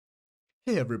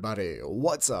Hey everybody,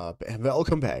 what's up and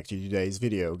welcome back to today's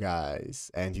video guys.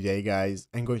 And today guys,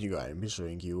 I'm going to go ahead and be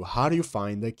showing you how do you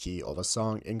find the key of a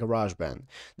song in GarageBand.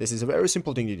 This is a very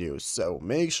simple thing to do, so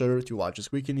make sure to watch this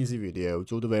quick and easy video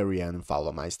till the very end and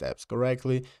follow my steps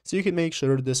correctly so you can make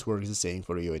sure this works the same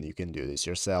for you and you can do this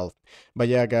yourself. But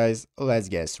yeah guys, let's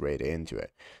get straight into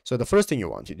it. So the first thing you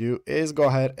want to do is go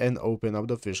ahead and open up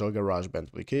the official GarageBand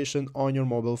application on your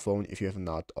mobile phone if you have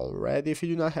not already. If you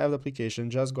do not have the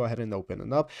application, just go ahead and open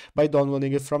it up by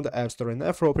downloading it from the App Store, and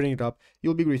after opening it up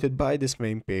you'll be greeted by this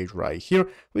main page right here,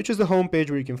 which is the home page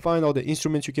where you can find all the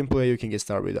instruments you can play. You can get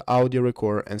started with the audio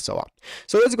recorder and so on.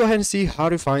 So let's go ahead and see how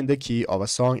to find the key of a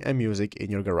song and music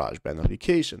in your GarageBand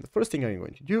application. The first thing I'm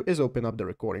going to do is open up the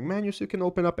recording menu, so you can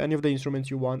open up any of the instruments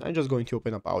you want. I'm just going to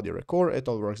open up audio recorder. It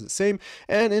all works the same,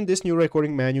 and in this new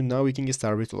recording menu now we can get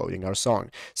started with loading our song.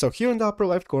 So here in the upper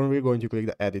left corner we're going to click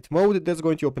the edit mode. That's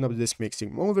going to open up this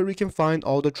mixing mode where we can find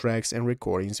all the tracks and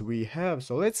recordings we have.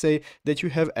 So let's say that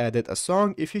you have added a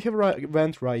song. If you have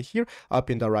went right here up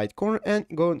in the right corner and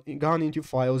gone into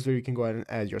files where you can go ahead and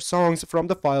add your songs from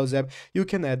the files app, you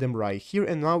can add them right here,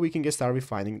 and now we can get started with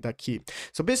finding the key.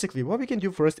 So basically what we can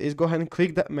do first is go ahead and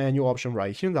click that menu option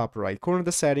right here in the upper right corner,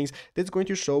 the settings. That's going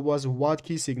to show us what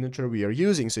key signature we are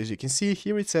using. So as you can see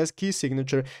here it says key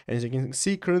signature, and as you can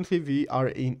see currently we are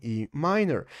in E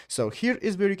minor. So here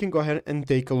is where you can go ahead and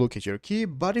take a look at your key.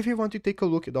 But if you want to take a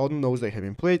look at all the notes that have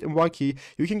been played and what key,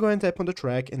 you can go ahead and tap on the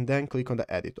track and then click on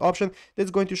the edit option.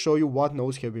 That's going to show you what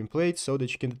notes have been played so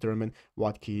that you can determine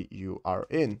what key you are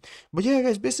in. But yeah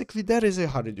guys, basically that is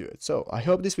how to do it. So I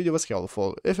hope this video was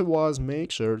helpful. If it was,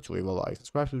 make sure to leave a like,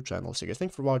 subscribe to the channel. So guys,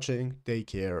 thanks for watching, take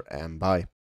care and bye.